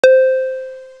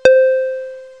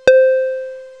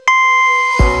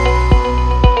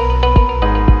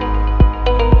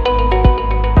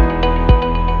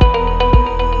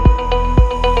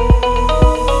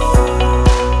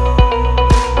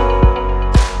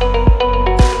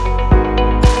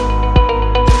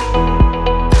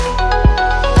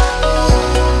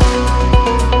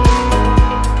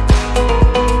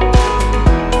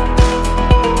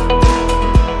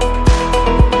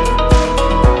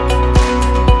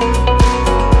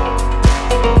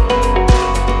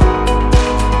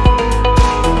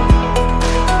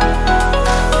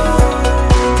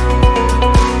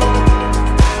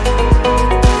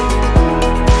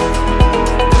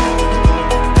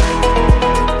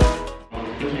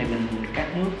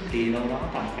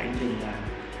tầm khoảng chừng là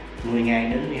 10 ngày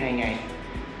đến 12 ngày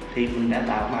thì mình đã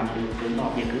tạo mầm được cử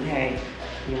 1 và cử 2.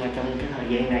 Nhưng mà trong cái thời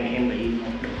gian này em bị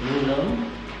một đợt mưa lớn,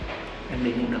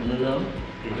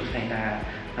 thì lúc này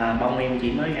là bông em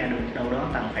chỉ mới ra được đâu đó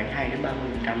tầm khoảng 2 đến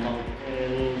 30% thôi.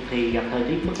 Thì gặp thời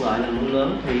tiết bất lợi là mưa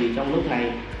lớn thì trong lúc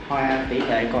này hoa tỷ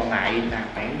lệ còn lại là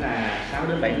khoảng là 6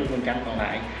 đến 70% còn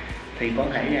lại thì có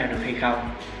thể ra được hay không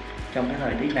trong cái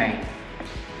thời tiết này.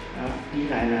 Đó, với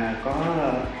lại là có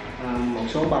một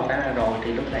số bông đã ra rồi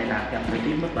thì lúc này là gặp thời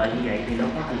tiết bất lợi như vậy thì nó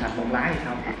có hình thành bông lá hay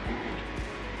không.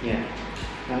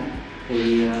 Đó.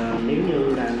 Thì nếu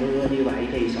như là mưa như vậy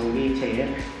thì sầu riêng sẽ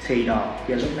xì đọt,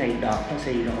 và lúc này đọt nó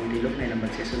xì rồi thì lúc này là mình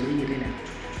sẽ xử lý như thế nào?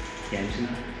 Dạ em xin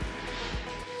hỏi.